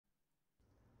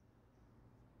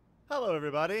Hello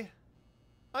everybody,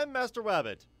 I'm Master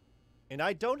Wabbit, and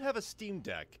I don't have a Steam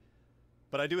Deck,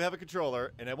 but I do have a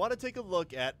controller, and I want to take a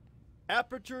look at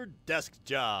Aperture Desk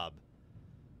Job.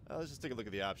 Let's just take a look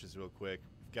at the options real quick.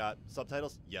 We've got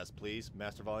subtitles, yes please,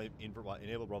 master volume,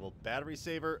 enable rumble, battery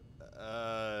saver,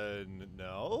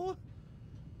 no.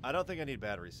 I don't think I need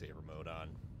battery saver mode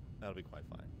on. That'll be quite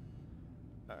fine.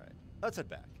 Alright, let's head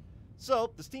back.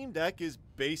 So, the Steam Deck is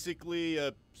basically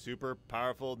a super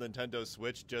powerful Nintendo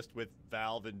Switch just with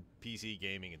Valve and PC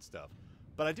gaming and stuff.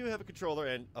 But I do have a controller,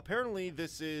 and apparently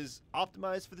this is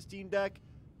optimized for the Steam Deck,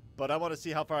 but I want to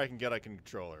see how far I can get on a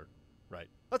controller. Right,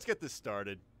 let's get this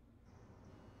started.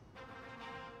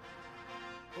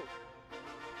 Oh.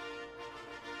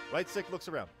 Right stick looks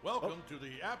around. Welcome to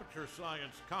the Aperture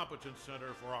Science Competence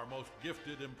Center for our most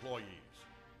gifted employees.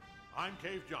 I'm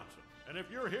Cave Johnson. And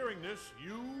if you're hearing this,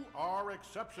 you are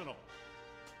exceptional.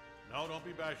 No, don't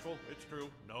be bashful. It's true.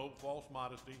 No false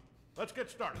modesty. Let's get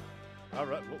started. All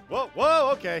right. Whoa,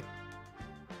 okay.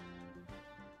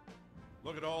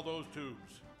 Look at all those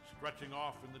tubes stretching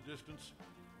off in the distance.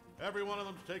 Every one of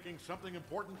them's taking something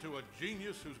important to a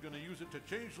genius who's going to use it to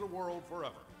change the world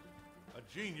forever. A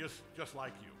genius just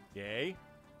like you. Yay.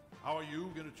 How are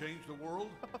you going to change the world?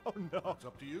 Oh, no. It's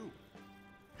up to you.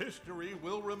 History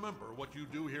will remember what you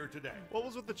do here today. What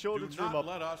was with the children's room Do up?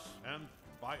 not let us, and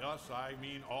by us I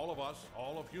mean all of us,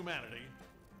 all of humanity,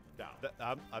 down.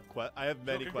 I have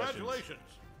many questions. Congratulations!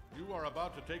 You are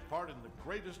about to take part in the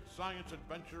greatest science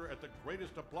adventure at the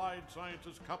greatest applied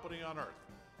sciences company on Earth.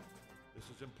 This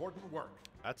is important work.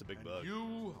 That's a big bug.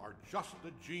 You are just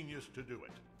the genius to do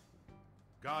it.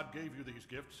 God gave you these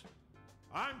gifts.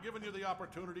 I'm giving you the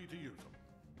opportunity to use them.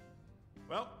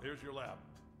 Well, here's your lab.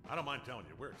 I don't mind telling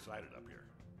you, we're excited up here.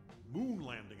 Moon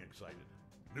landing excited.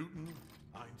 Newton,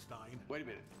 Einstein. Wait a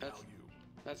minute.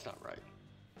 That's not right.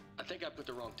 I think I put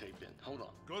the wrong tape in. Hold on.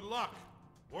 Good luck.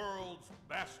 World's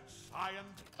best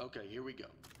science. Okay, here we go.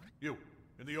 You,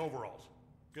 in the overalls.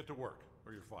 Get to work,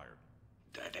 or you're fired.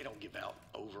 They don't give out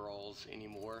overalls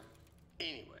anymore.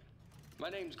 Anyway, my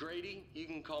name's Grady. You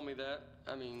can call me that.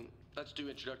 I mean, let's do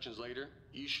introductions later.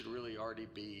 You should really already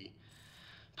be...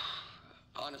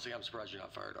 Honestly, I'm surprised you're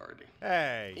not fired already.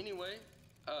 Hey. Anyway,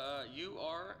 you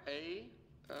are a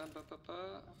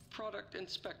product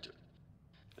inspector.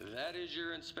 That is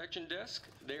your inspection desk.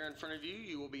 There in front of you,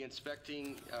 you will be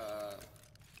inspecting,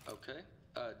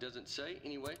 doesn't say.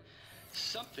 Anyway,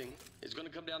 something is going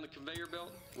to come down the conveyor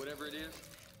belt, whatever it is.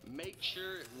 Make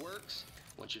sure it works.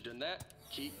 Once you've done that,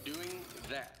 keep doing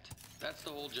that. That's the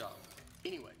whole job.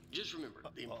 Anyway, just remember,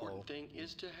 the important thing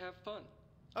is to have fun.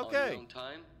 Okay. On your own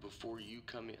time before you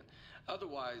come in.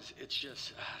 Otherwise, it's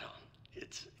just,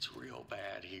 it's real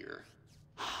bad here.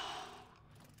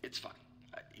 It's fine.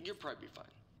 You'll probably be fine.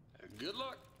 Good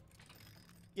luck.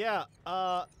 Yeah,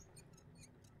 I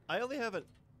only have an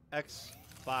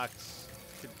Xbox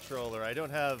controller. I don't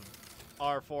have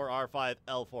R4, R5,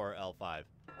 L4, L5.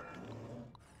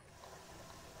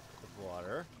 With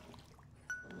water.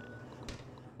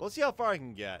 We'll see how far I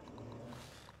can get.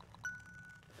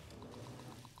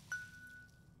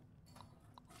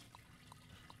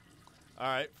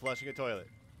 Alright, flushing a toilet.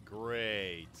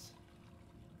 Great.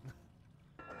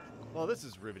 Well, this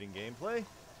is riveting gameplay.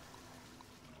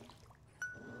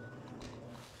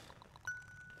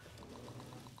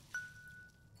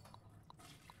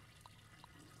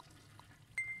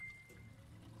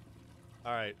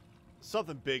 Alright,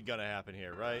 something big gonna happen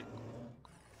here, right?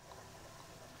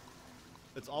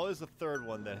 It's always the third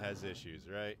one that has issues,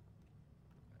 right?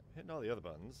 Hitting all the other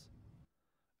buttons.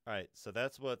 Alright, so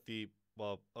that's what the...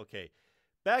 Well, okay.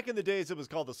 Back in the days, it was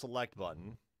called the select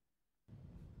button.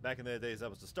 Back in the days, that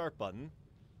was the start button.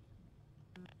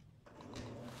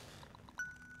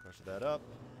 Push that up.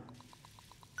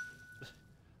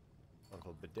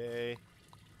 Wonderful bidet.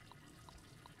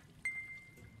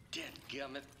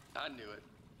 Dadgummit. I knew it.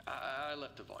 I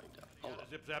left the volume down. Hold on.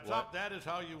 Zip, zap, zap. That is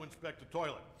how you inspect a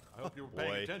toilet. I hope you were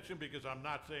paying Boy. attention because I'm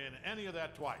not saying any of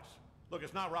that twice. Look,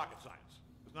 it's not rocket science.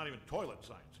 It's not even toilet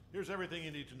science. Here's everything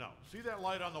you need to know. See that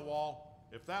light on the wall?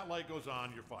 If that light goes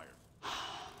on, you're fired.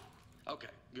 Okay,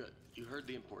 good. You heard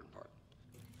the important part.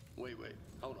 Wait,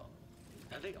 hold on.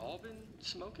 Have they all been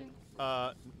smoking?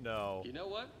 No. You know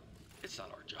what? It's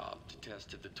not our job to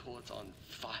test if the toilet's on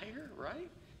fire,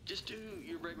 right? Just do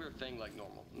your regular thing like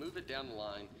normal. Move it down the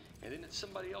line, and then it's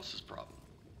somebody else's problem.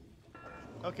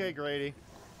 Okay, Grady.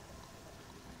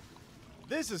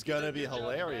 This is gonna be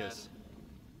hilarious.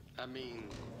 I mean,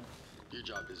 your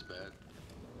job is bad.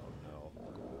 Oh no.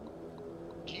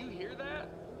 Do you hear that?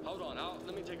 Hold on,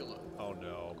 let me take a look. Oh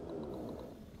no.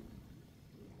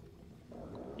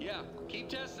 Yeah, keep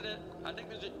testing it. I think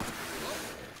there's a... Oh.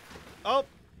 Oh, Can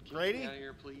you Grady? get me out of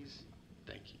here, please?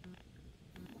 Thank you.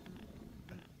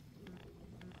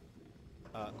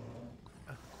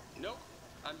 Nope.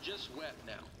 I'm just wet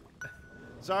now.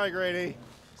 Sorry, Grady.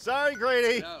 Sorry,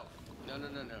 Grady. No.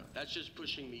 That's just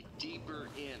pushing me deeper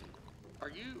in.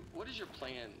 What is your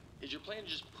plan? Is your plan to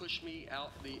just push me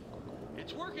out the...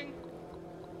 It's working.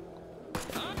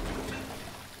 Huh?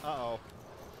 Uh-oh.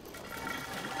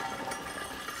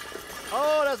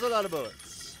 Oh, that's a lot of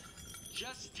bullets.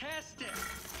 Just test it.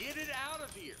 Get it out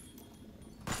of here.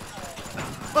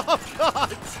 Oh,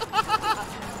 God.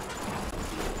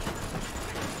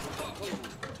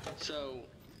 So,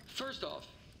 first off,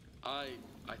 I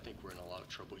think we're in a lot of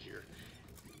trouble here.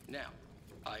 Now,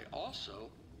 I also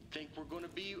think we're going to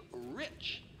be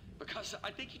rich because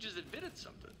I think you just admitted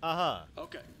something. Uh-huh.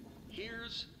 Okay,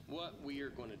 here's what we are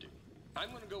going to do. I'm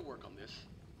going to go work on this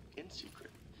in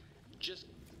secret. Just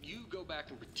you go back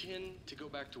and pretend to go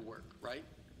back to work, right?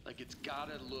 Like it's got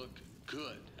to look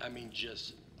good. I mean,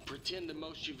 just pretend the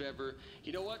most you've ever...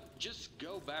 You know what? Just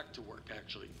go back to work,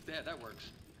 actually. Yeah, that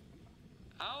works.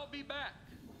 I'll be back.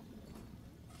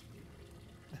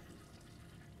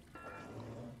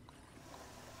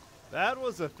 That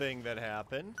was a thing that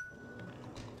happened.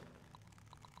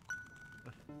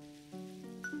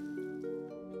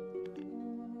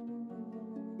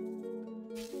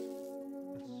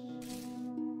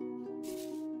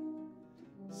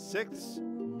 Six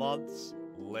months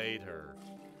later.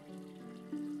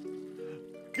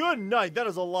 Good night. That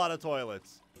is a lot of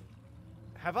toilets.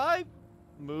 Have I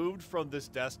moved from this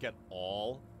desk at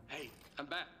all? Hey, I'm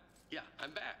back. Yeah,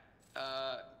 I'm back.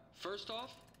 First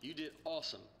off, you did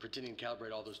awesome pretending to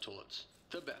calibrate all those toilets.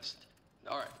 The best.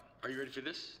 All right, are you ready for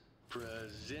this?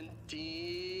 Presenting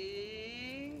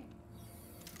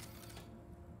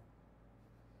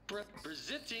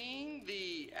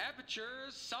the Aperture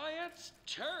Science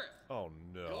Turret. Oh,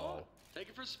 Go on, no. take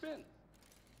it for a spin.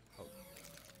 Oh.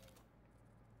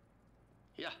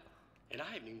 Yeah, and I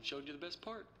haven't even showed you the best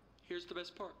part. Here's the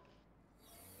best part.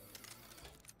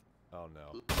 Oh,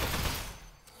 no.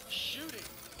 Shooting.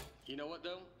 You know what,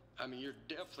 though? I mean, you're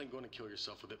definitely going to kill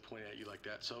yourself with it pointing at you like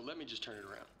that, so let me just turn it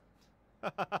around.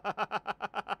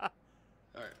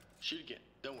 All right, shoot again.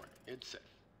 Don't worry, it's safe.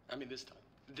 I mean, this time.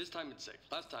 This time it's safe.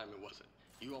 Last time it wasn't.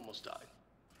 You almost died.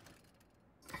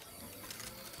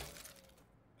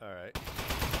 All right.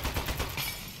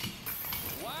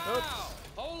 Wow! Oops.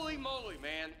 Holy moly,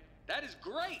 man. That is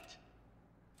great!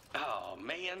 Oh,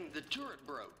 man, the turret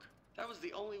broke. That was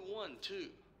the only one, too.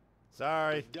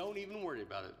 Sorry. But don't even worry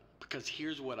about it, because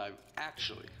here's what I've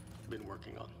actually been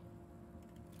working on.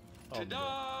 Oh,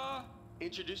 Ta-da! No.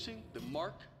 Introducing the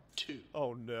Mark II.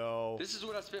 Oh, no. This is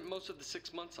what I spent most of the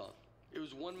 6 months on. It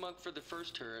was 1 month for the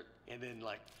first turret, and then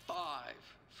like 5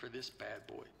 for this bad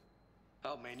boy.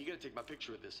 Oh man, you gotta take my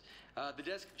picture of this. The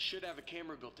desk should have a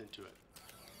camera built into it.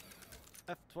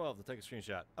 F12 to take a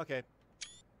screenshot. Okay.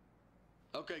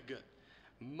 Okay, good.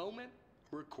 Moment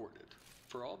recorded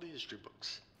for all the history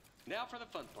books. Now for the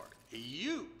fun part.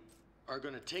 You are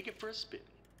gonna take it for a spin.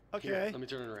 Okay. Here, let me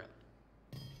turn it around.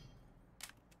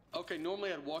 Okay,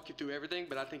 normally I'd walk you through everything,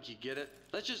 but I think you get it.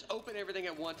 Let's just open everything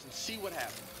at once and see what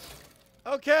happens.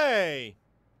 Okay.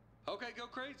 Okay, go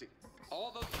crazy.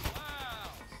 All those, wow,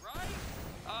 right?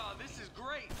 Oh, this is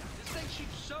great. This thing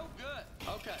shoots so good.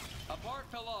 Okay, a part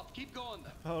fell off. Keep going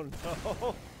though. Oh,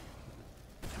 no.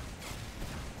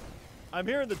 I'm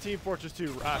hearing the Team Fortress 2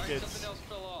 All right, rockets. something else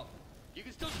fell off. You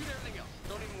can still shoot everything else.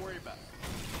 Don't even worry about it.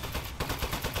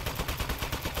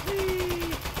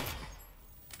 Whee!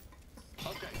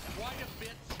 Okay, quite a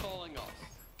bit's falling off.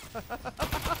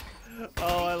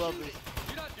 Oh, I Keep love shooting. this.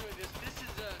 You're not doing this. This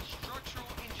is a structural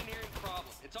engineering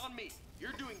problem. It's on me.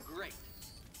 You're doing great.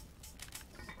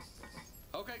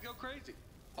 Okay, go crazy.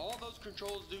 All those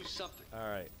controls do something. All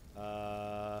right.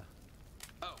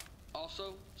 Oh,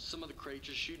 also, some of the crates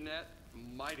you're shooting at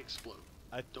might explode.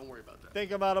 Don't worry about that.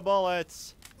 Think I'm out of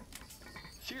bullets.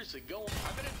 Seriously, go on.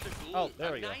 I bet it's the glue. Oh,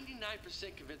 there we go. I'm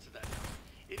 99% convinced of that.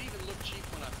 It even looked cheap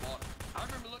when I bought it. I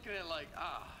remember looking at it like,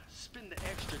 spend the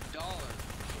extra $1.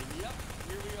 And yep,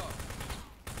 here we are.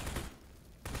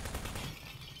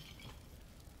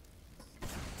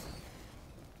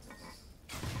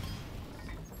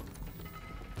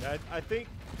 I think.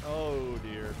 Oh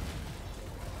dear.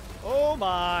 Oh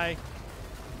my.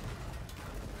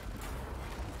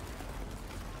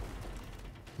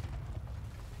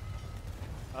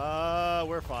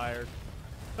 We're fired.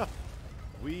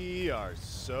 We are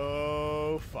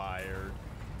so fired.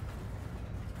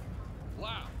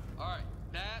 Wow. All right.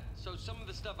 So some of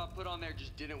the stuff I put on there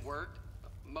just didn't work.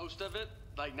 Most of it,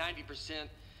 like 90%,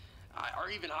 or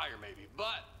even higher maybe.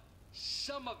 But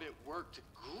some of it worked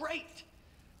great.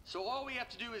 So all we have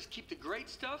to do is keep the great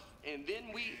stuff, and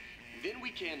then we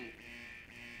can.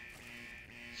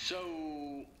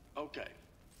 So, okay,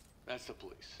 that's the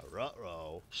police.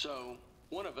 Ruh-roh. So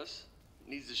one of us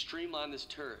needs to streamline this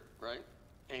turret, right?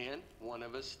 And one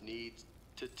of us needs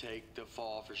to take the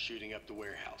fall for shooting up the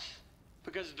warehouse.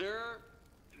 Because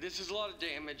this is a lot of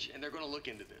damage, and they're gonna look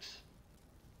into this.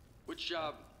 Which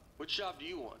job do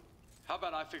you want? How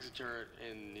about I fix the turret,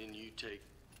 and then you take,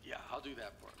 yeah, I'll do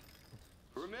that part.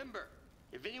 Remember,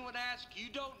 if anyone asks, you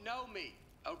don't know me,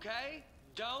 okay?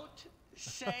 Don't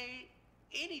say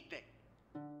anything.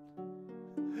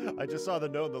 I just saw the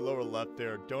note in the lower left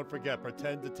there. Don't forget,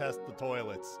 pretend to test the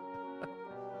toilets.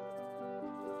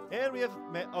 And we have,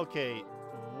 okay,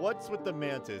 what's with the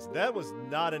mantis? That was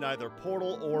not in either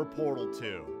Portal or Portal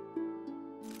 2.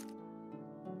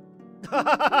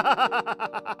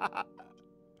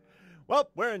 Well,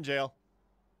 we're in jail.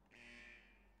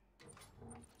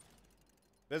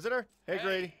 Visitor? Hey,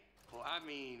 Grady. Well, I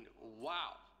mean,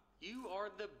 wow. You are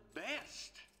the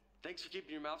best. Thanks for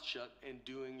keeping your mouth shut and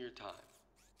doing your time.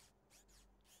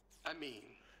 I mean,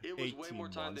 it was way more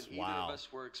time than either of us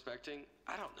were expecting.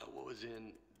 I don't know what was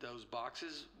in those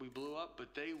boxes we blew up,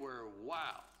 but they were,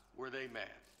 wow, were they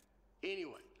mad.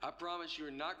 Anyway, I promise you're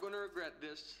not going to regret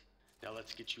this. Now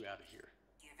let's get you out of here.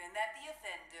 Given that the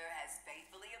offender has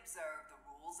faithfully observed the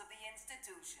rules of the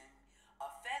institution,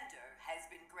 offender has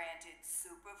been granted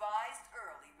supervised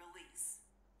early release.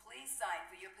 Please sign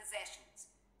for your possessions.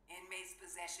 Inmates'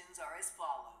 possessions are as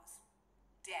follows.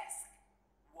 Desk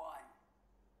 1.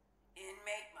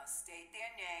 Inmate must state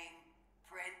their name,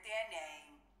 print their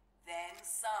name, then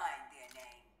sign their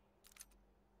name.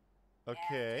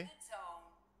 Okay. After the tone,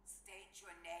 state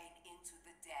your name into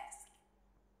the desk.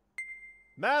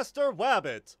 Master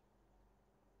Wabbit.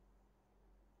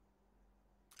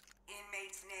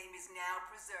 Inmate's name is now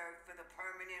preserved for the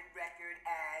permanent record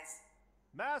as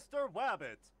Master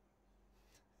Wabbit.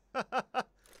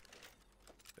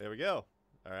 There we go.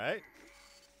 All right.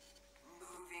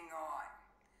 moving on.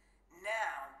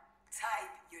 Now, type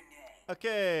your name.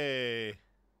 Okay.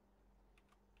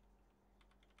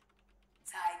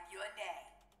 Type your name.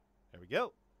 There we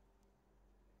go.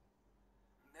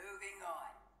 Moving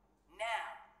on. Now,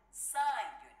 sign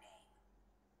your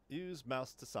name. Use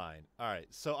mouse to sign. All right.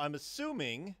 So I'm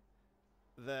assuming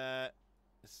that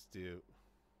let's do.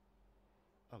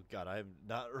 Oh God, I have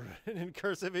not written in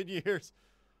cursive in years.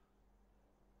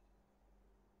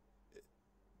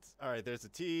 All right, there's a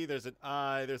T, there's an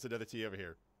I, there's another T over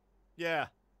here. Yeah,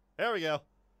 there we go.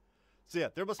 So yeah,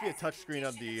 there must be a touch screen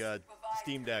on the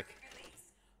Steam Deck.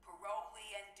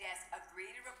 Parolee and desk agree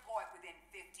to report within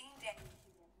 15 days.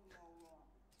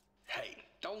 Hey,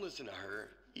 don't listen to her.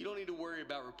 You don't need to worry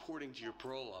about reporting to your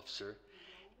parole officer.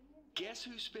 Guess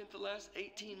who spent the last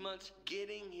 18 months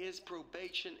getting his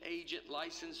probation agent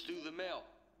license through the mail?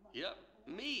 Yep,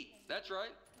 me. That's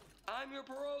right. I'm your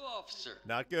parole officer.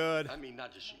 Not good. I mean,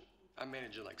 not just you. I'm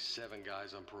managing like 7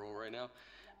 guys on parole right now,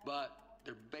 but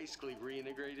they're basically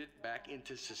reintegrated back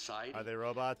into society. Are they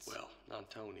robots? Well, not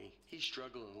Tony. He's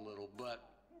struggling a little, but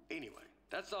anyway,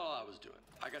 that's all I was doing.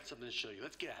 I got something to show you.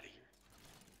 Let's get out of here.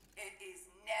 It is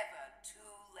never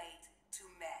too late to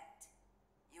mend.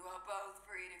 You are both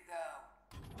free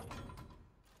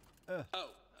to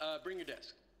go. Bring your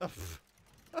desk.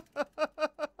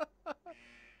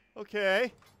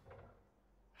 Okay.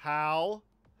 How?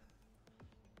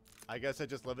 I guess I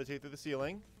just levitate through the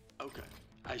ceiling. Okay.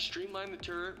 I streamlined the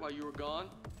turret while you were gone.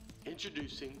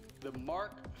 Introducing the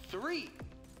Mark III.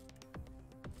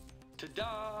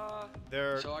 Ta-da!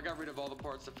 So I got rid of all the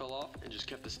parts that fell off and just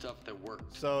kept the stuff that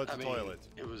worked. So it's a toilet.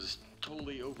 It was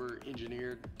totally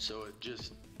over-engineered, so it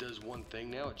just does one thing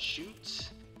now. It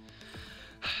shoots.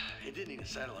 It didn't need a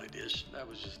satellite dish. That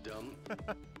was just dumb.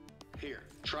 Here,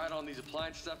 try it on these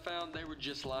appliances I found. They were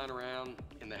just lying around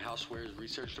in the housewares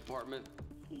research department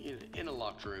in a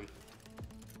locked room.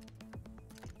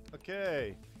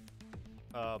 Okay.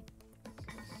 Oh.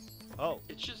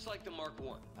 It's just like the Mark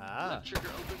I. Ah. Left trigger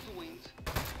opens the wings.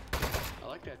 I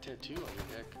like that tattoo on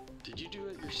your neck. Did you do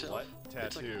it yourself? What It's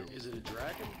tattoo? like, is it a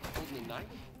dragon holding a knife?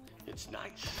 It's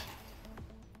nice.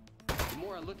 The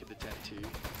more I look at the tattoo,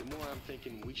 the more I'm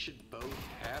thinking we should both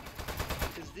have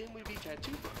it. Because then we'd be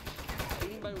tattoo bros.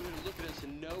 Anybody would look at us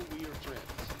and know we are friends.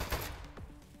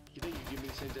 You think you'd give me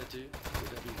the same tattoo? Would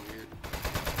that be weird?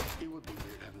 It would be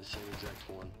weird having the same exact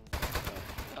one.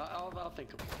 I'll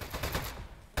think of one.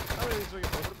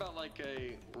 What about like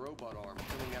a robot arm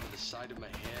coming out of the side of my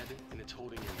head and it's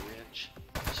holding a wrench?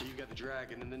 So you got the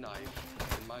dragon and the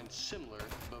knife, and mine's similar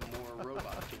but more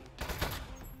robot themed.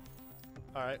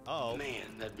 All right. Uh-oh.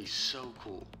 Man, that'd be so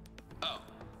cool. Oh,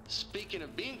 speaking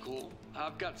of being cool,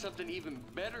 I've got something even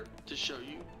better to show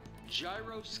you.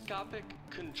 Gyroscopic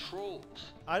controls.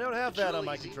 I don't have It's that real on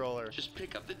my easy. controller. Just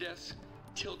pick up the desk,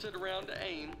 tilt it around to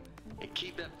aim, and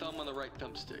keep that thumb on the right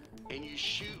thumbstick. And you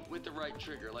shoot with the right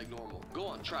trigger like normal. Go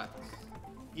on, try it.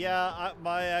 Yeah,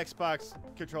 my Xbox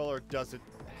controller doesn't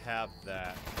have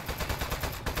that.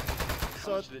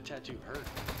 How much did the tattoo hurt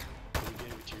when you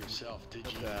gave it to yourself? Did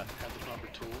you have the proper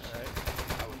tools? Right.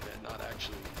 I would bet not,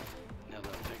 actually, now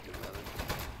that I'm thinking about it.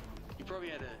 You probably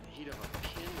had to heat up a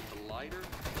pin with a lighter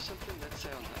or something? That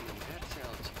sounds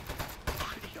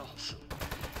pretty awesome.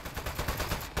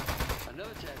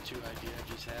 Another tattoo idea I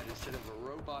just had, instead of a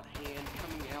robot hand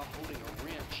coming out holding a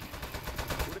wrench,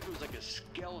 what if it was like a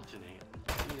skeleton hand?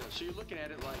 You know, so you're looking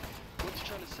at it like, what's he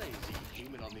trying to say? Is he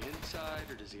human on the inside,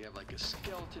 or does he have like a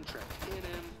skeleton trapped in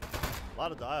him? A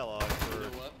lot of dialogue for... You know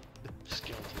what?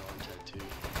 Skeleton arm tattoo.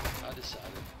 I decided.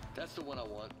 That's the one I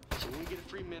want. So when we get a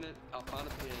free minute, I'll find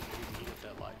a pin and we can heat up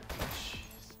that lighter.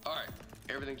 Alright,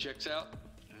 everything checks out.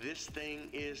 This thing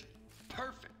is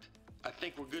perfect. I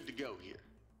think we're good to go here.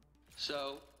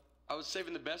 So, I was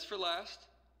saving the best for last,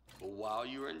 but while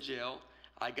you were in jail,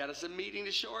 I got us a meeting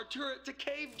to show our turret to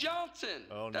Cave Johnson.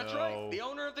 Oh, no. That's right, the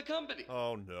owner of the company.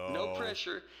 Oh, no. No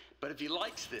pressure, but if he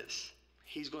likes this,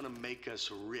 he's gonna make us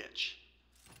rich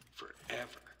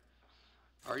forever.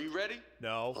 Are you ready?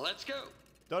 No. Let's go.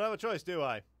 Don't have a choice, do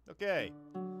I? Okay.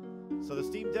 So the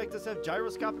Steam Deck does have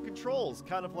gyroscopic controls,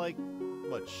 kind of like,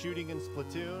 what, shooting in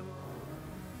Splatoon?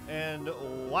 And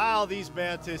wow, these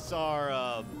Mantis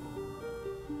are,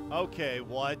 okay,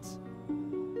 what?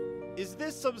 Is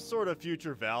this some sort of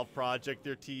future Valve project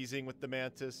they're teasing with the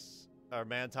Mantis? Or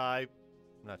Manti? I'm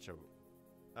not sure.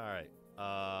 Alright,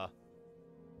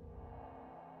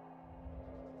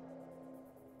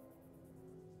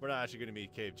 we're not actually gonna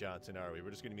meet Cave Johnson, are we? We're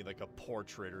just gonna meet like a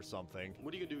portrait or something.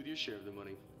 What are you gonna do with your share of the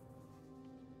money?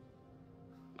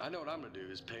 I know what I'm gonna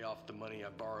do is pay off the money I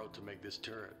borrowed to make this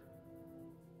turret.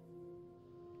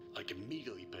 Like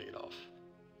immediately pay it off.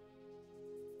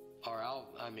 Or I'll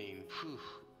be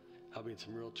in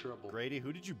some real trouble. Grady,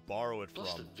 who did you borrow it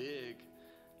Plus from? the VIG.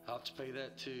 I'll have to pay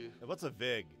that too. And what's a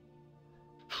VIG?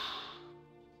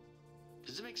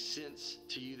 Does it make sense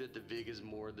to you that the VIG is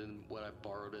more than what I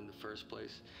borrowed in the first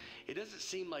place? It doesn't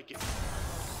seem like it.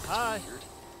 Hi. It's weird.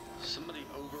 Somebody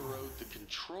overrode the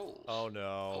controls. Oh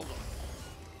no. Hold on.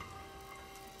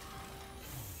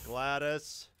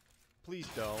 Gladys, please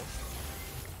don't.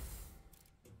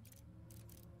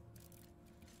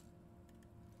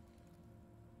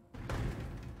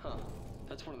 Huh.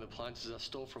 That's one of the appliances I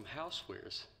stole from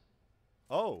Housewares.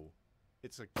 Oh,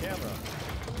 it's a camera.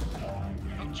 Oh,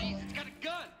 jeez, it's got a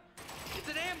gun! It's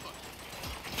an ambush!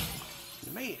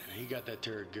 Man, he got that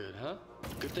turret good, huh?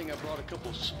 Good thing I brought a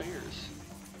couple spares.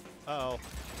 Uh-oh.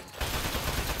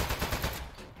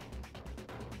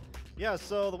 Yeah,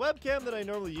 so the webcam that I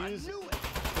normally use I knew it!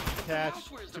 attached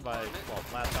Housewares to my, department. well,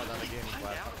 laptop, not a They gaming find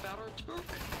laptop. out about our turret. All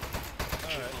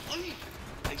right. Can't believe it.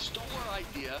 They stole our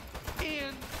idea,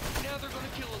 and now they're gonna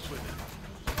kill us with it.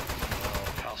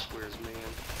 Oh, Housewares,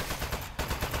 man.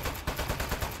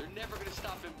 They're never gonna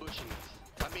stop ambushing us.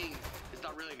 I mean, it's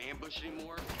not really an ambush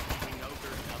anymore. We know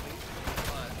they're coming,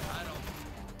 but I don't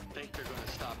think they're gonna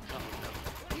stop coming, though.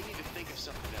 We need to think of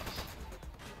something else.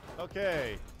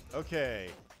 Okay, okay.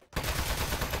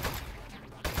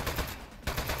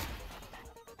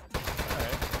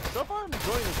 Alright, so far I'm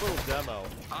enjoying this little demo.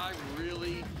 I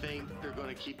really think they're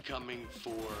gonna keep coming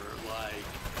for, like,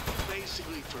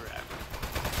 basically forever.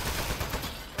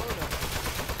 Oh no.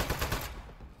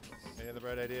 Any other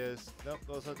bright ideas? Nope,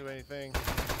 those don't do anything.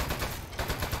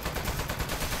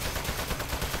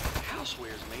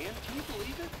 Housewares, man. Can you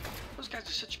believe it? Those guys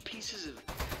are such pieces of...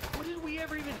 What did we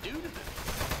ever even do to them?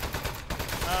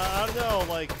 I don't know,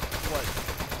 like, what?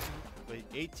 Wait,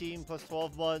 18 plus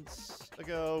 12 months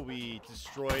ago, we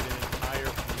destroyed an entire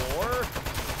floor?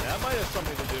 That might have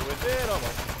something to do with it,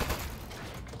 almost.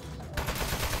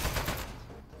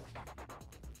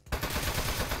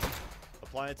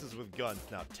 Appliances with guns.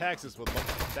 Now, Texas with...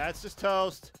 That's just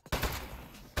toast. Oh,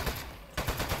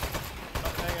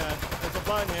 hang on. There's a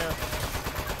button here.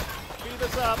 Speed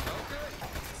this up.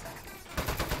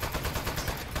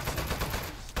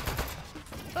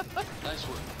 Nice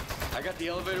work. I got the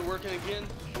elevator working again,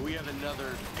 but we have another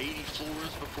 80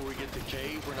 floors before we get to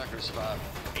cave. We're not going to survive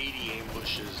 80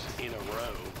 ambushes in a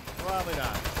row. Probably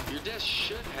not. Your desk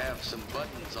should have some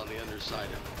buttons on the underside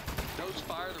of it. Those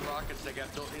fire the rockets that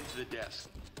got built into the desk.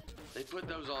 They put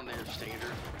those on there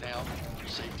standard. Now, for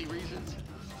safety reasons.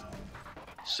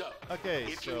 So, Okay,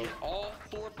 if so... you hit all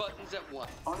 4 buttons at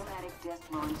once, Automatic desk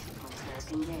launch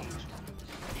sequencer engaged.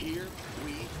 here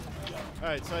we go.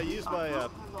 Alright, so I use my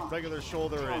regular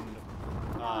shoulder and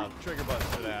trigger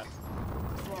buttons for that.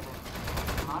 7.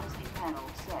 Odyssey panel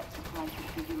set to flight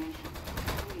configuration.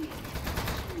 3,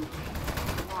 2,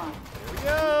 1. Here we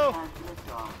go! And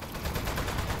liftoff.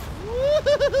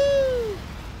 Woohoo!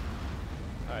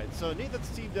 Alright, so neat that the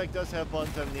Steam Deck does have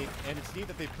buttons underneath, and it's neat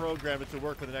that they programmed it to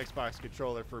work with an Xbox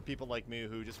controller for people like me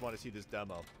who just want to see this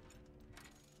demo.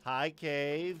 Hi,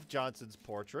 Cave. Johnson's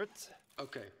portrait.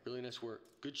 Okay, really nice work.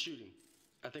 Good shooting.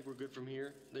 I think we're good from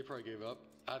here. They probably gave up.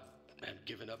 I'd have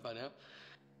given up by now.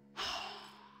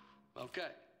 Okay,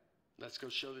 let's go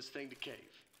show this thing to Cave.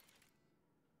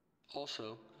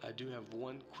 Also, I do have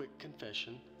one quick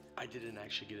confession. I didn't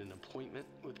actually get an appointment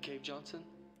with Cave Johnson.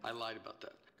 I lied about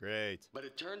that. Great. But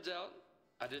it turns out,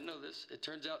 I didn't know this, it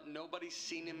turns out nobody's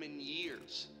seen him in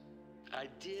years. I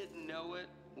did know it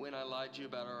when I lied to you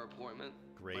about our appointment.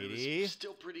 But it Grady. was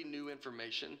still pretty new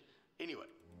information. Anyway,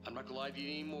 I'm not gonna lie to you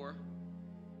anymore.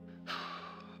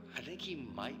 I think he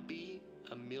might be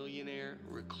a millionaire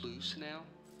recluse now.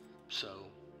 So,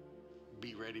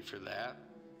 be ready for that.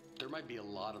 There might be a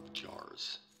lot of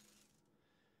jars.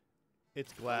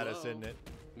 It's Gladys, Hello? isn't it?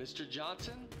 Mr.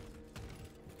 Johnson?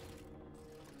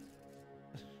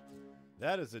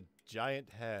 That is a giant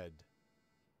head.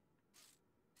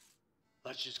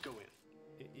 Let's just go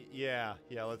in. Yeah,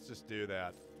 let's just do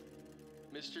that.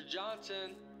 Mr.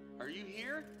 Johnson, are you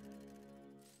here?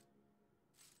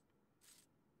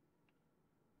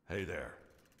 Hey there.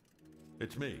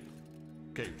 It's me,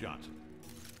 Cave Johnson.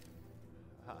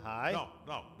 Hi? No,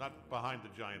 not behind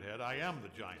the giant head. I am the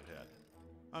giant head.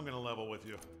 I'm gonna level with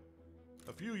you.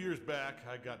 A few years back,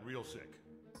 I got real sick.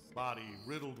 Body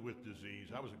riddled with disease.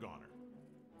 I was a goner.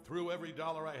 Threw every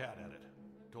dollar I had at it.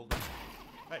 Told them,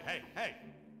 hey!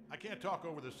 I can't talk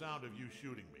over the sound of you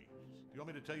shooting me. Do you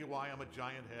want me to tell you why I'm a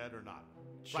giant head or not?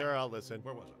 Sure, Right. I'll listen.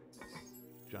 Where was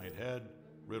I? Giant head,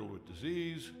 riddled with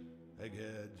disease,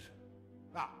 eggheads.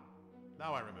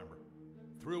 Now I remember.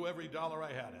 Threw every dollar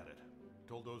I had at it.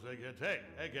 Told those eggheads, hey,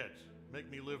 eggheads, make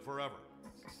me live forever.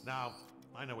 Now,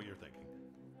 I know what you're thinking.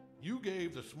 You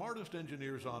gave the smartest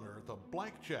engineers on Earth a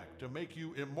blank check to make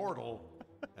you immortal,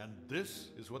 and this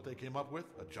is what they came up with?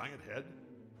 A giant head?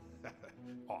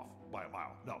 Off by a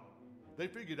mile. No. They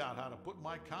figured out how to put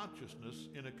my consciousness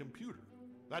in a computer.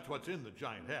 That's what's in the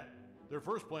giant head. Their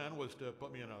first plan was to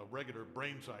put me in a regular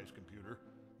brain-sized computer,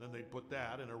 then they'd put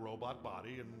that in a robot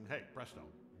body, and hey, presto.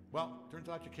 Well, turns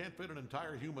out you can't fit an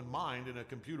entire human mind in a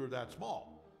computer that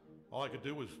small. All I could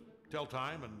do was tell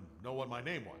time and know what my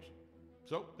name was.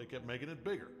 So they kept making it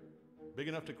bigger. Big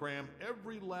enough to cram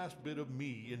every last bit of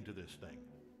me into this thing.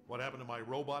 What happened to my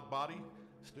robot body?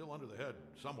 Still under the head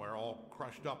somewhere, all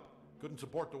crushed up. Couldn't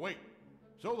support the weight.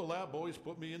 So the lab boys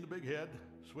put me in the big head,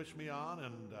 switched me on,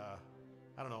 and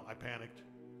I don't know, I panicked.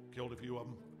 Killed a few of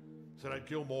them. Said I'd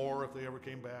kill more if they ever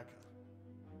came back.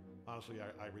 Honestly,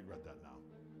 I regret that now.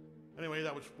 Anyway,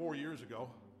 that was 4 years ago.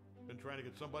 Been trying to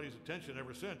get somebody's attention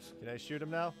ever since. Can I shoot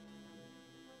him now?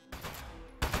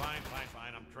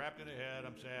 Fine. I'm trapped in a head.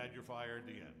 I'm sad. You're fired.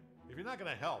 The end. If you're not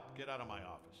going to help, get out of my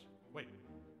office. Wait,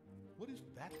 what is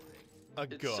that thing? A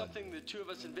It's gun. something the two of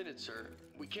us invented, sir.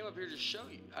 We came up here to show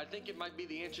you. I think it might be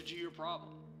the answer to your problem.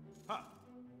 Huh.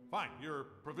 Fine. You're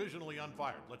provisionally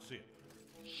unfired. Let's see it.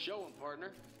 Show him,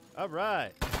 partner. All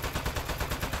right.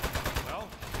 Well.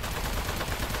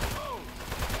 Oh,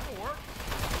 that'll work.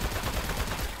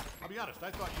 I'll be honest.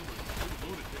 I thought you were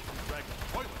lunatic who dragged the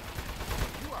toilet.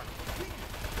 You are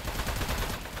genius.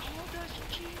 Oh, that's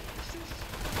Jesus.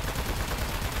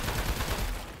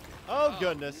 Oh,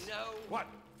 goodness. No. What?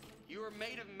 You are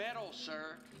made of metal,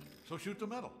 sir. So shoot the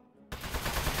metal. Is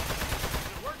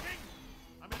it working?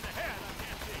 I'm in the head. I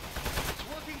can't see. It's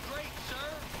working great, sir.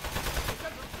 It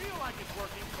doesn't feel like it's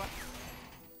working, but...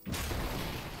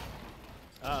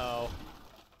 Uh-oh.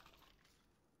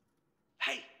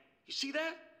 Hey, you see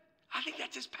that? I think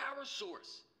that's his power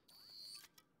source.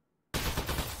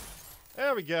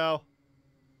 There we go.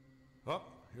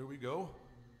 Up, here we go.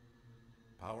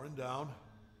 Powering down.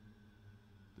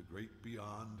 The great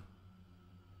beyond.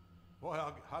 Boy,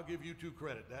 I'll give you two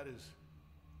credit. That is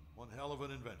one hell of an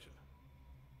invention.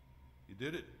 You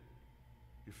did it.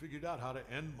 You figured out how to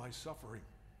end my suffering.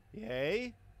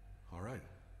 Yay. All right.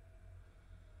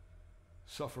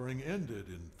 Suffering ended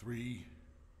in 3,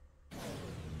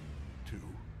 2.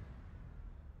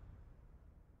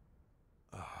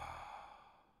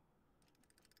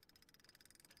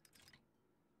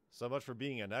 So much for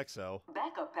being an exo.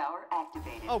 Backup power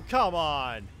activated. Oh, come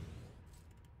on.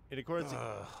 In accordance...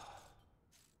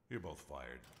 You're both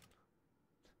fired.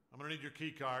 I'm gonna need your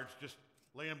key cards. Just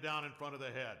lay them down in front of the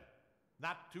head.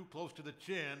 Not too close to the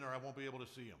chin or I won't be able to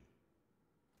see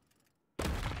them.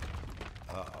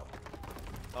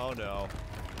 Oh no.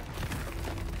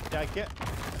 Yeah, I can't.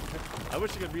 I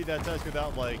wish I could read that text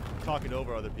without like talking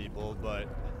over other people, but.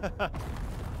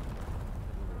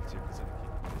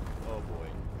 Oh boy.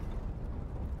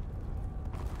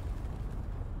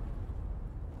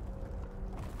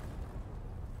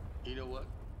 You know what?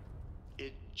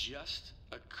 It just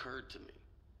occurred to me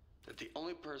that the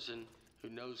only person who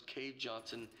knows Cave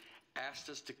Johnson asked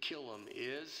us to kill him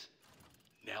is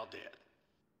now dead.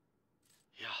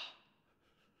 Yeah.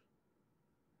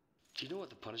 Do you know what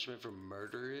the punishment for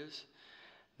murder is?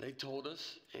 They told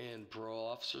us in parole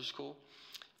officer school,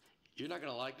 you're not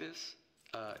gonna like this.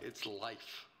 It's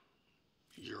life.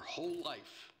 Your whole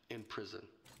life in prison.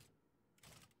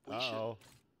 Uh-oh.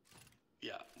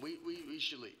 Yeah, we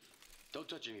should leave. Don't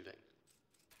touch anything.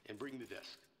 And bring the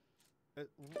desk.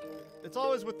 It's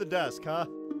always with the desk, huh?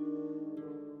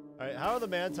 Alright, how are the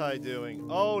Manti doing?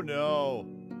 Oh no.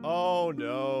 Oh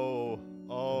no.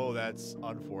 Oh, that's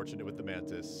unfortunate with the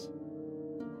Mantis.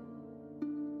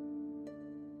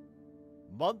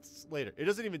 Months later. It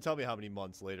doesn't even tell me how many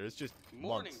months later. It's just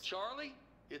Morning, months. Charlie.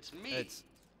 It's me. It's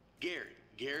Gary.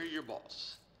 Gary, your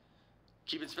boss.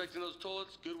 Keep inspecting those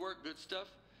toilets. Good work, good stuff.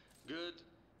 Good.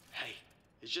 Hey,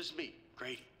 it's just me,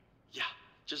 Grady. Yeah,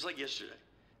 just like yesterday.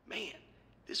 Man,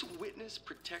 this witness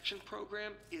protection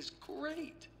program is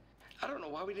great. I don't know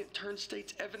why we didn't turn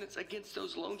state's evidence against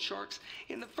those loan sharks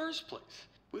in the first place.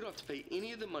 We don't have to pay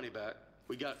any of the money back.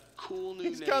 We got cool new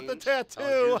names. He's got the tattoo.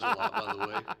 Yours a lot, by the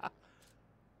way.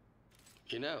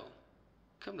 You know,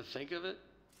 come to think of it,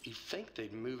 you'd think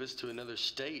they'd move us to another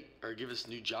state or give us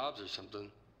new jobs or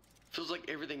something. Feels like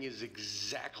everything is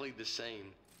exactly the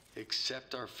same,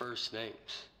 except our first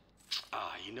names.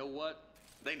 Ah, you know what?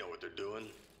 They know what they're doing.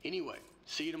 Anyway,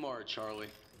 see you tomorrow, Charlie.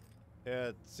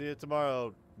 Yeah, see you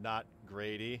tomorrow, not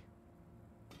Grady.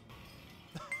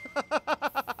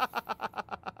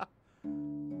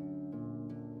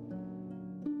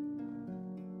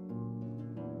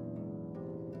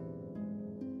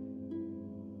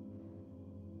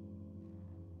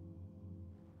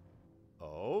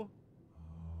 Oh?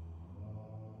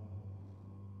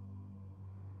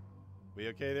 We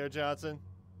okay there, Johnson?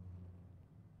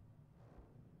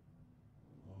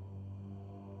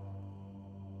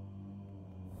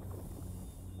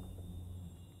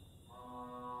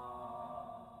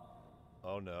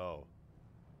 Oh no.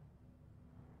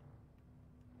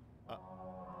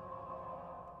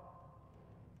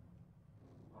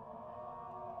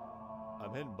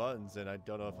 I'm hitting buttons and I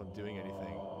don't know if I'm doing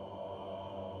anything.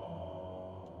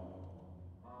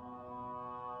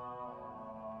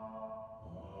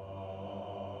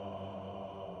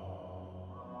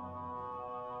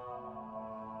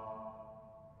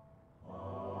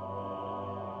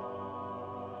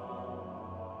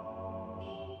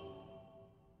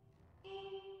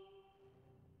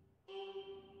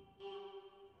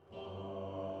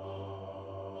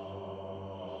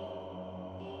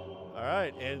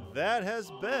 Alright, and that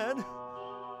has been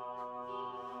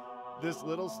this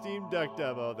little Steam Deck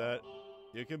demo that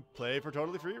you can play for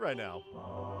totally free right now.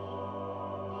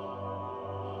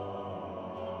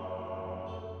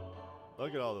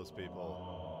 Look at all those people.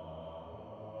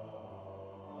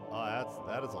 Oh,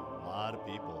 that is a lot of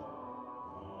people.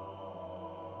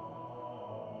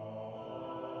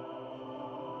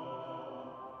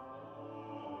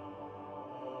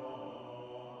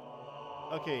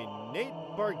 Okay, Nate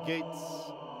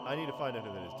Bargates. I need to find out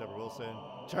who that is. Deborah Wilson,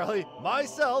 Charlie,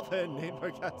 myself, and Nate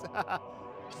Bargates.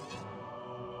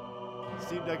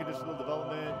 Steam Deck additional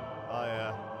development. Oh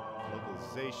yeah,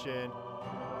 localization.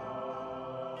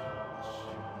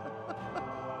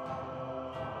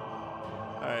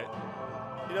 All right.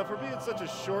 You know, for being such a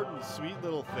short and sweet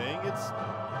little thing, it's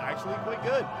actually quite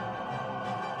good.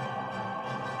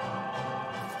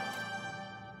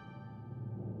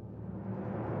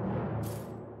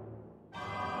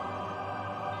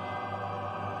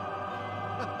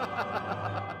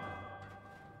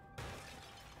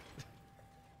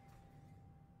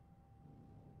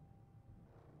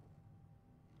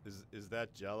 Is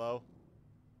that Jello?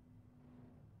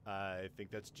 I think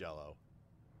that's Jello.